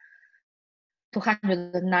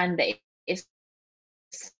 2,209 days.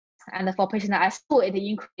 And for patient S2, it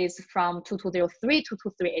increased from 2203 to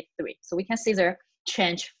 2383. So we can see the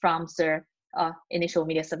change from the initial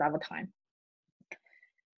median survival time.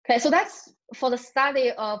 Okay, so that's for the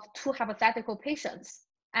study of two hypothetical patients.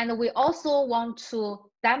 And we also want to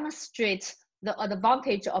demonstrate the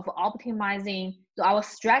advantage of optimizing our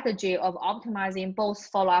strategy of optimizing both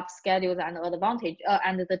follow-up schedules and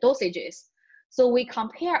and the dosages. So we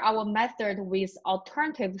compare our method with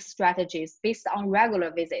alternative strategies based on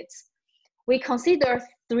regular visits. We consider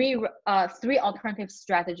three alternative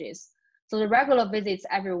strategies. So the regular visits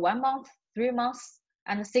every 1 month, 3 months,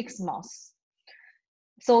 and 6 months.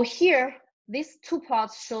 So here, these two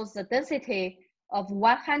plots shows the density of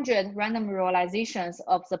 100 random realizations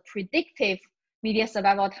of the predictive median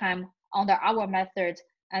survival time under our method,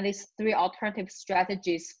 and these three alternative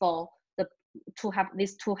strategies for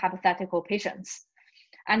these two hypothetical patients.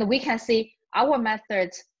 And we can see our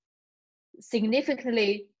method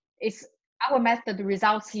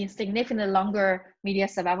results in significantly longer median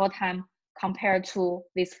survival time compared to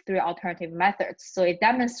these three alternative methods. So it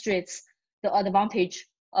demonstrates the advantage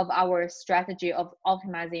of our strategy of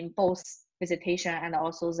optimizing both visitation and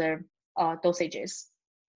also the dosages.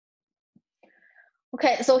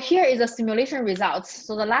 Okay, so here is the simulation results.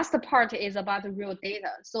 So the last part is about the real data.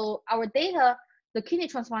 So our data, the kidney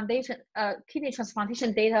transplantation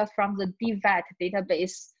data from the DVAT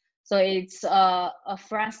database. So it's a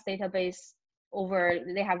France database.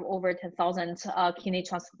 They have over 10,000 kidney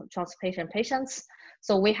transplantation patients.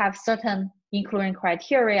 So we have certain including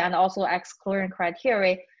criteria and also excluding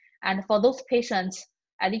criteria. And for those patients,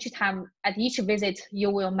 at each visit,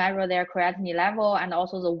 you will measure their creatinine level and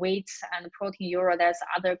also the weight and protein there's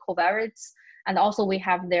other covariates. And also we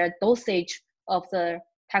have their dosage of the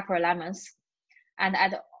tacrolimus. And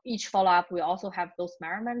at each follow-up, we also have those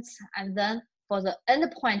measurements. And then for the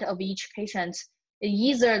endpoint of each patient,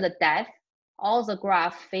 either the death or the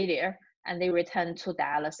graft failure, and they return to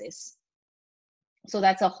dialysis. So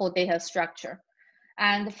that's a whole data structure.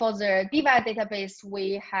 And for the DVAT database,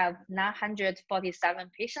 we have 947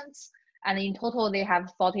 patients, and in total, they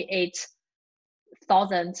have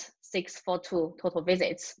 48,642 total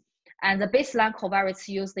visits. And the baseline covariates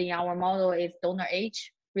used in our model is donor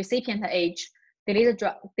age, recipient age,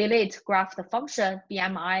 delayed graft function,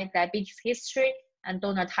 BMI, diabetes history, and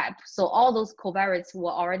donor type. So all those covariates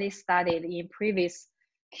were already studied in previous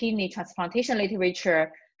kidney transplantation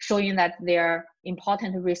literature showing that there are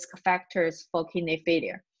important risk factors for kidney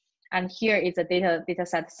failure. And here is a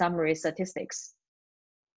dataset summary statistics.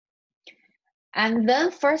 And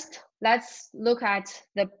then first, let's look at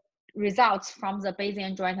the results from the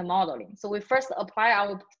Bayesian joint modeling. So we first apply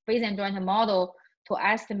our Bayesian joint model to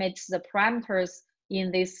estimate the parameters in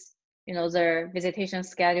this, the visitation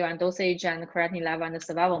schedule and dosage and creatinine level and the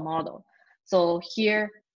survival model. So here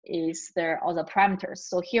is all the parameters.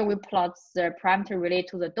 So here we plot the parameter related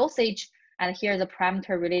to the dosage, and here the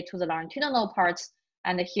parameter related to the longitudinal parts,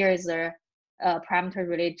 and here is the parameter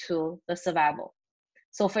related to the survival.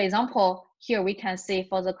 So for example, here we can see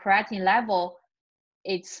for the creatinine level,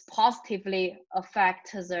 it's positively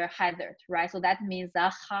affect the hazard, right? So that means the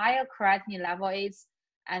higher creatinine level is,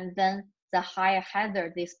 and then the higher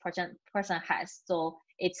hazard this person has. So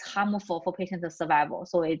it's harmful for patient survival.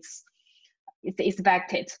 So it's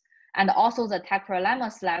expected. And also the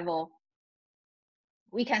tacrolimus level,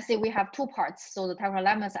 we can see we have two parts. So the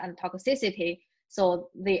tacrolimus and toxicity, so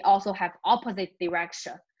they also have opposite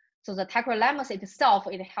direction. So the tacrolimus itself,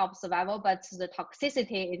 it helps survival, but the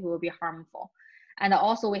toxicity, it will be harmful. And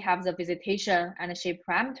also we have the visitation and shape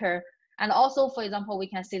parameter. And also, for example, we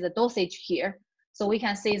can see the dosage here. So we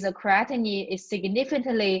can see the creatinine is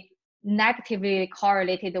significantly negatively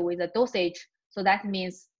correlated with the dosage. So that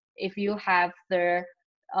means if you have the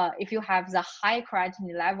high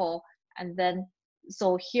creatinine level, and then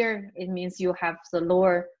so here it means you have the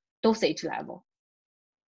lower dosage level.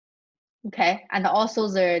 Okay, and also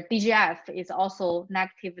the DGF is also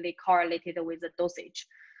negatively correlated with the dosage.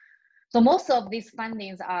 So most of these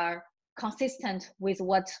findings are consistent with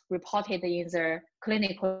what's reported in the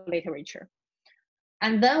clinical literature.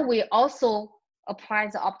 And then we also apply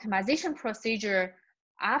the optimization procedure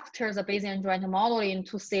after the Bayesian joint modeling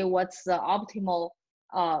to see what's the optimal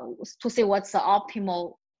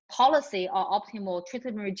policy or optimal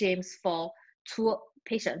treatment regimes for two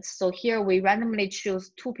patients. So here we randomly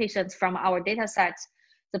choose two patients from our data sets.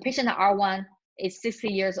 The patient R1 is 60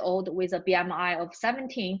 years old with a BMI of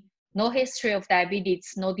 17, no history of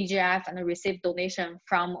diabetes, no DGF, and received donation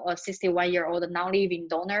from a 61-year-old non-living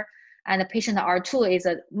donor. And the patient R2 is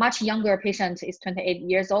a much younger patient, is 28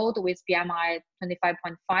 years old with BMI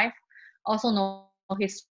 25.5, also no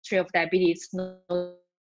history of diabetes, no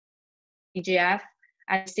DGF,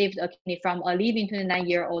 and received a kidney from a living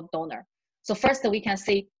 29-year-old donor. So first we can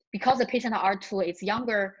see, because the patient R2 is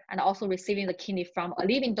younger and also receiving the kidney from a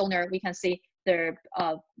living donor, we can see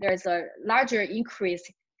there's a larger increase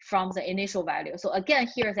from the initial value. So again,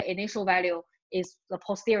 here the initial value is the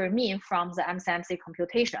posterior mean from the MCMC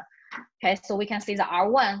computation. Okay, so we can see the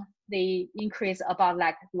R1, they increase about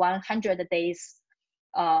like 100 days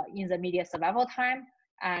in the median survival time.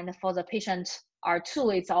 And for the patient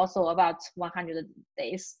R2, it's also about 100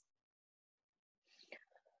 days.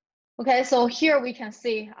 Okay, so here we can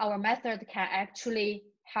see our method can actually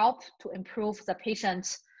help to improve the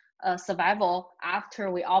patient's survival after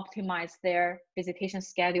we optimize their visitation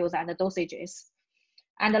schedules and the dosages.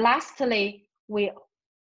 And lastly, we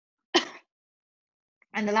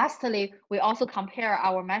also compare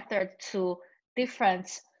our method to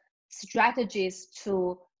different strategies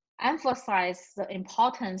to emphasize the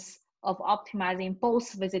importance of optimizing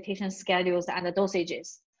both visitation schedules and the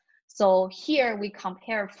dosages. So here we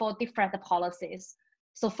compare 4 different policies.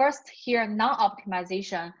 So first here,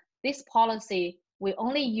 non-optimization, this policy, we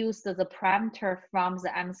only use the parameter from the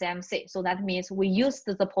MCMC. So that means we use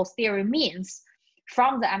the posterior means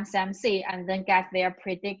from the MCMC and then get their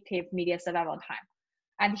predictive median survival time.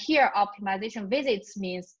 And here optimization visits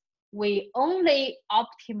means we only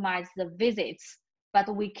optimize the visits,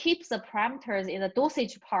 but we keep the parameters in the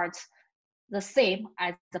dosage part the same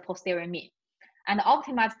as the posterior mean. And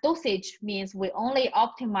optimized dosage means we only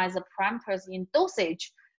optimize the parameters in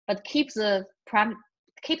dosage, but keep the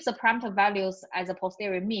parameter values as a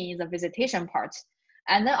posterior mean in the visitation part.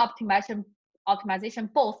 And then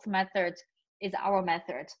optimization both method is our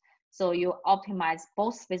method. So you optimize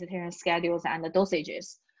both visitation schedules and the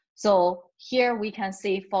dosages. So here we can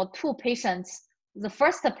see for 2 patients, the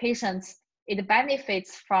first patient, it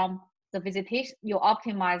benefits from the visitation, you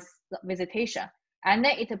optimize the visitation. And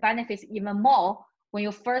then it benefits even more when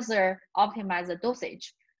you further optimize the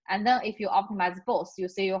dosage. And then if you optimize both, you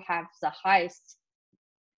see you have the highest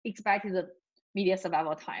expected median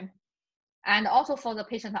survival time. And also for the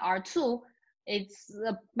patient R2, it's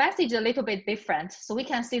the message a little bit different. So we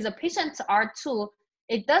can see the patient R2,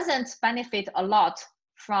 it doesn't benefit a lot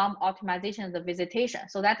from optimization of the visitation.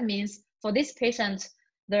 So that means for this patient,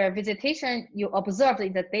 the visitation you observed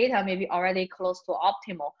in the data may be already close to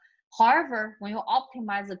optimal. However, when you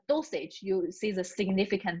optimize the dosage, you see the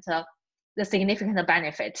significant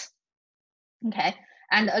benefit. Okay,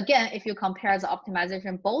 and again, if you compare the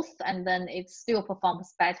optimization both, and then it still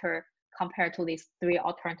performs better compared to these 3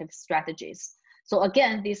 alternative strategies. So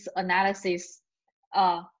again, this analysis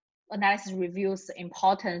reviews the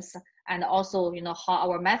importance and also, how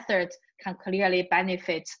our method can clearly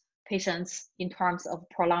benefit patients in terms of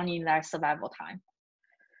prolonging their survival time.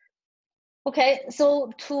 Okay,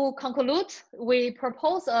 so to conclude, we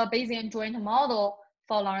propose a Bayesian joint model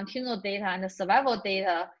for longitudinal data and the survival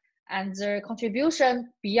data, and their contribution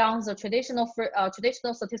beyond the traditional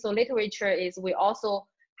statistical literature is we also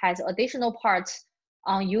has additional parts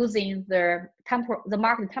on using the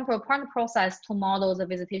marked temporal point process to model the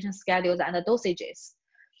visitation schedules and the dosages.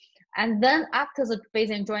 And then after the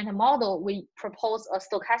Bayesian joint model, we propose a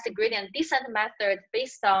stochastic gradient descent method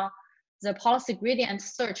based on the policy gradient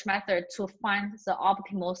search method to find the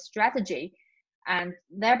optimal strategy. And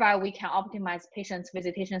thereby we can optimize patients'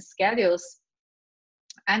 visitation schedules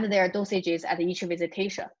and their dosages at each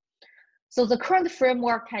visitation. So the current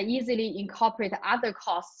framework can easily incorporate other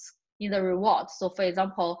costs in the reward. So for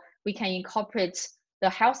example, we can incorporate the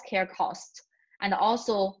healthcare cost, and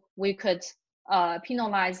also we could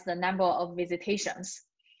penalize the number of visitations.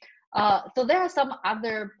 So there are some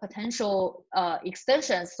other potential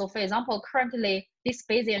extensions. So for example, currently this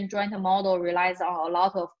Bayesian joint model relies on a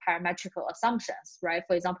lot of parametrical assumptions, right?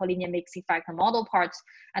 For example, linear mixed effect model part,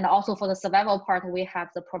 and also for the survival part, we have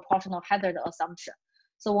the proportional hazard assumption.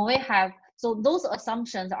 So when we have, so those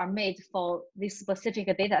assumptions are made for this specific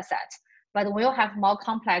data set, but when you have more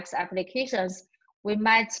complex applications, we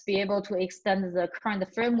might be able to extend the current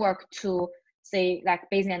framework to say like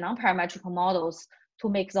Bayesian non-parametrical models to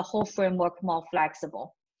make the whole framework more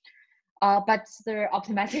flexible. But the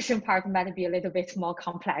optimization part might be a little bit more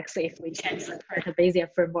complex if we change the current Bayesian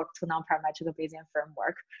framework to non-parametric Bayesian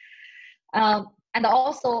framework. And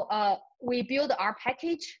also, we build our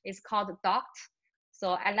package. It's called DOCT.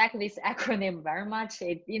 So I like this acronym very much.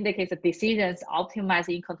 It indicates the decisions optimized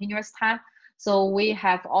in continuous time. So we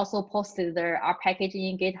have also posted our package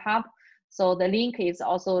in GitHub. So the link is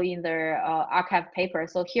also in the archive paper.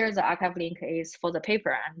 So here the archive link is for the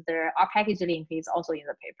paper, and our package link is also in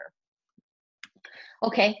the paper.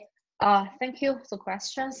 Okay, thank you. So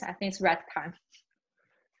questions? I think it's right time.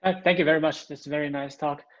 Thank you very much. This is a very nice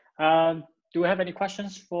talk. Do we have any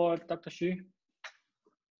questions for Dr. Xu?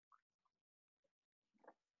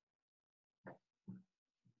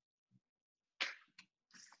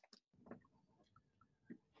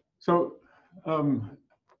 So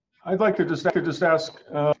I'd like to just ask,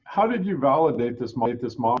 how did you validate this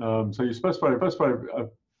model? So you specified a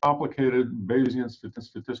complicated Bayesian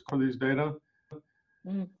statistic for these data,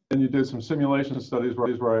 and you did some simulation studies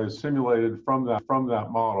where I simulated from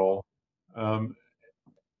that model.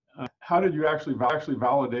 How did you actually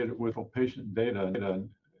validate it with patient data,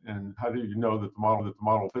 and how do you know that the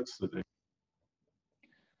model fits the data?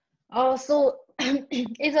 Oh, so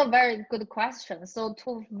it's a very good question. So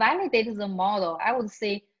to validate the model, I would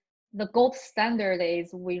say the gold standard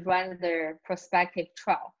is we run the prospective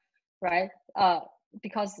trial, right?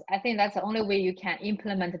 Because I think that's the only way you can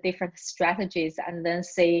implement different strategies and then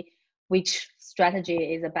say which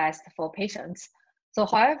strategy is the best for patients. So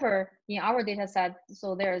however, in our data set,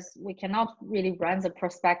 so we cannot really run the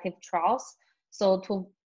prospective trials. So to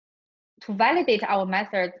validate our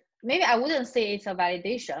method, maybe I wouldn't say it's a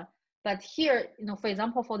validation, but here, for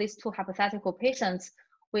example, for these 2 hypothetical patients,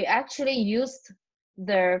 we actually used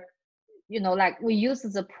we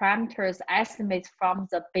used the parameters estimates from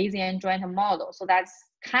the Bayesian joint model. So that's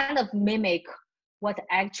kind of mimic what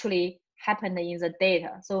actually happened in the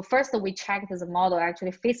data. So first we checked the model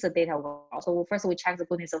actually fits the data well. So first we check the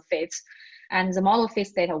goodness of fit, and the model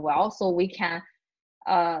fits data well. So we can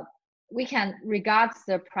regard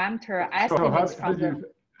the parameter estimates How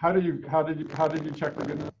did you check the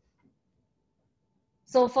goodness?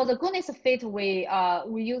 So for the goodness of fit, we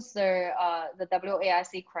use the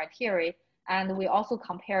WAIC criteria, and we also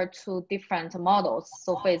compare 2 different models.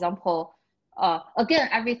 So for example, again,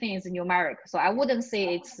 everything is numeric. So I wouldn't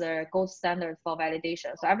say it's the gold standard for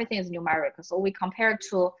validation. So everything is numeric. So we compare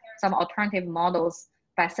to some alternative models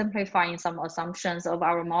by simplifying some assumptions of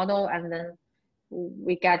our model, and then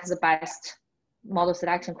we get the best model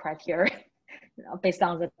selection criteria based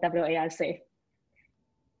on the WAIC.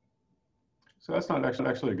 So that's not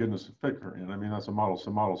actually a goodness of fit criterion. I mean, that's a model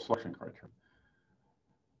selection criterion.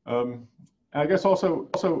 I guess also,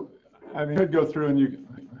 I mean, you could go through and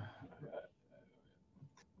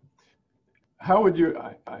how would you,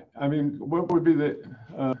 I mean, what would be the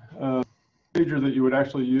that you would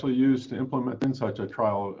actually use to implement in such a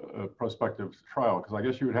trial, prospective trial? Because I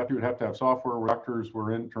guess you would have to have software where doctors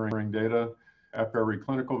were entering data after every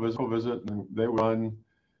clinical visit, and they would run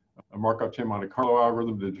a markup chain Monte Carlo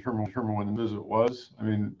algorithm to determine when the visit was. I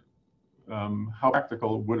mean, how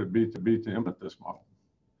practical would it be to implement this model?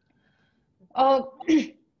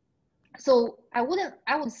 So I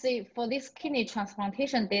would say for this kidney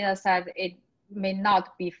transplantation data set, it may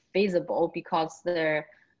not be feasible because their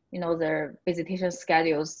visitation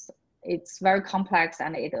schedules, it's very complex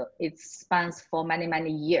and it spans for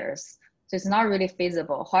many years. So it's not really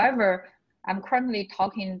feasible. However, I'm currently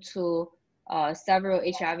talking to several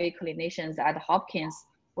HIV clinicians at Hopkins.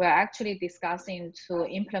 We're actually discussing to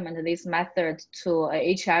implement this method to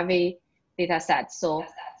a HIV data set. So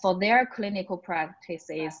for their clinical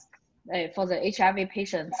practices, for the HIV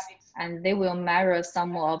patients, and they will measure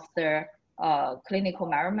some of their clinical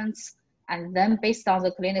measurements. And then based on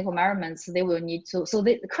the clinical measurements, they will need to, so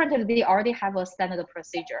currently they already have a standard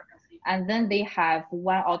procedure. And then they have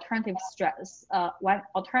one alternative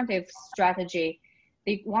strategy.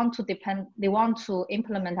 They want to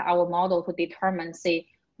implement our model to determine, say,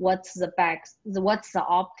 what's the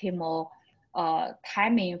optimal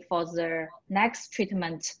timing for the next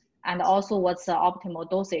treatment, and also what's the optimal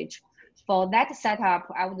dosage. For that setup,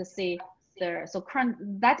 I would say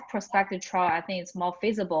that prospective trial, I think it's more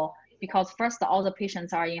feasible because first all the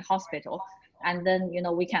patients are in hospital, and then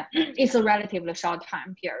we can it's a relatively short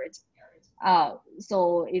time period.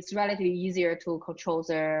 So it's relatively easier to control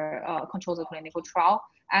the clinical trial.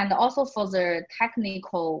 And also for the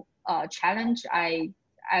technical challenge, I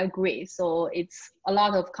agree. So it's a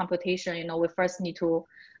lot of computation. We first need to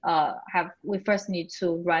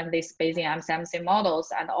run these Bayesian MCMC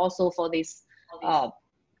models, and also for this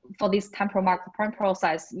temporal marker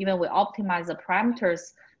process, even we optimize the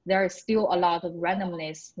parameters, there is still a lot of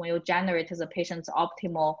randomness when you generate the patient's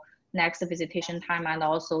optimal next visitation time and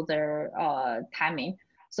also their timing.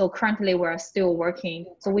 So currently we're still working.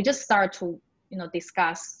 So we just start to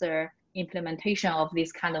discuss the implementation of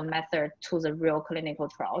this kind of method to the real clinical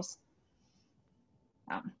trials.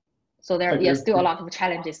 So there are still a lot of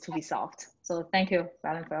challenges to be solved. So thank you,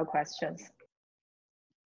 Valen, for your questions.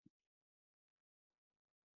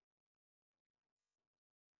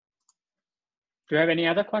 Do you have any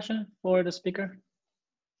other question for the speaker?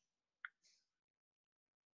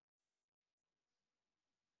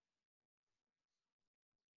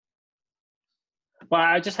 Well,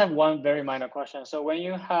 I just have one very minor question. So when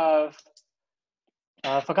you have,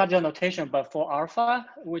 I forgot the notation, but for alpha,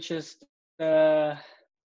 which is where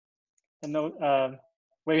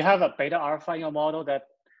you have a beta alpha in your model that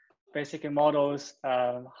basically models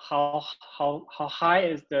how high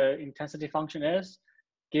is the intensity function is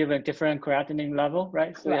given different creatinine level,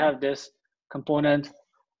 right? So you have this component.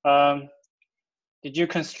 Did you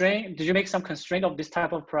make some constraint of this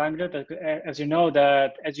type of parameter? That, as you know,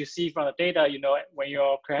 as you see from the data, when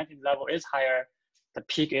your creatinine level is higher, the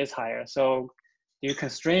peak is higher. So do you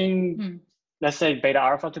constrain, let's say, beta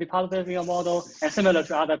alpha to be positive in your model? And similar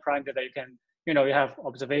to other parameters that you can, you have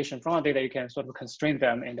observation from the data, you can sort of constrain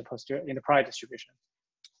them in the prior distribution.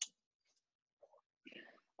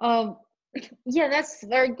 Yeah, that's a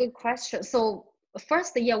very good question. So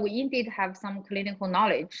first, yeah, we indeed have some clinical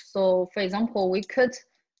knowledge. So for example, we could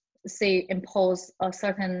say impose a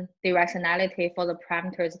certain directionality for the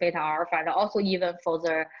parameters beta alpha, and also even for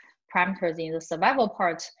the parameters in the survival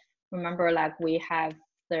part. Remember, like we have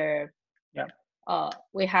how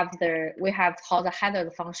the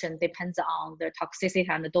hazard function depends on the toxicity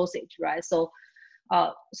and the dosage, right? So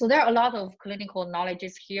so there are a lot of clinical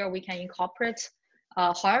knowledges here we can incorporate.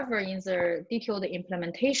 However, in the detailed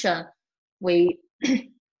implementation, we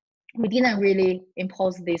didn't really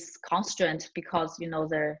impose this constraint because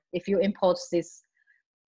if you impose this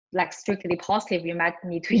like strictly positive, you might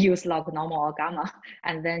need to use log normal or gamma,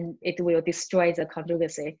 and then it will destroy the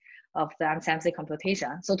conjugacy of the MCMC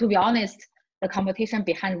computation. So to be honest, the computation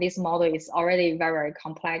behind this model is already very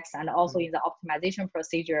complex, and also in the optimization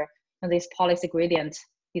procedure, this policy gradient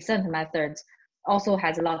descent method also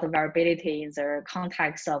has a lot of variability in the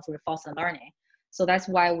context of reinforcement learning. So that's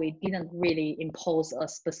why we didn't really impose a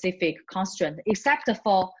specific constraint, except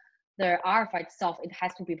for the alpha itself, it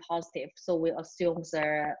has to be positive. So we assume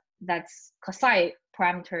that's cosine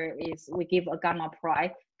parameter is, we give a gamma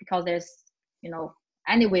pri because there's,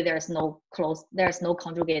 anyway, there's no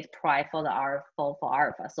conjugate pri for the for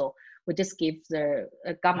alpha. So we just give the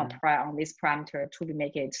gamma pri on this parameter to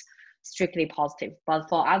make it strictly positive. But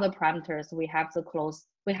for other parameters, we have the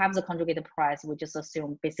conjugated price. We just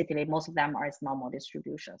assume basically most of them are as normal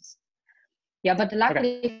distributions. Yeah, but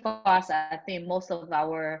luckily for us, I think most of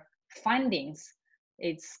our findings,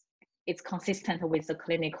 it's consistent with the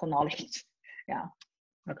clinical knowledge. Yeah.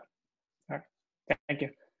 Okay. All right. Thank you.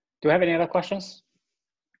 Do you have any other questions?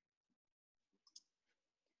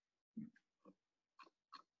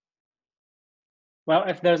 Well,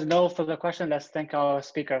 if there's no further question, let's thank our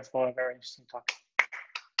speakers for a very interesting talk.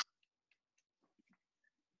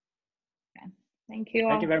 Thank you.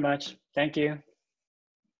 Thank you very much. Thank you.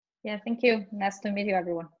 Yeah, thank you. Nice to meet you,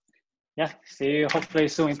 everyone. Yeah, see you hopefully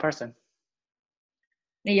soon in person.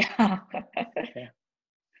 Yeah. Yeah.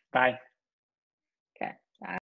 Bye.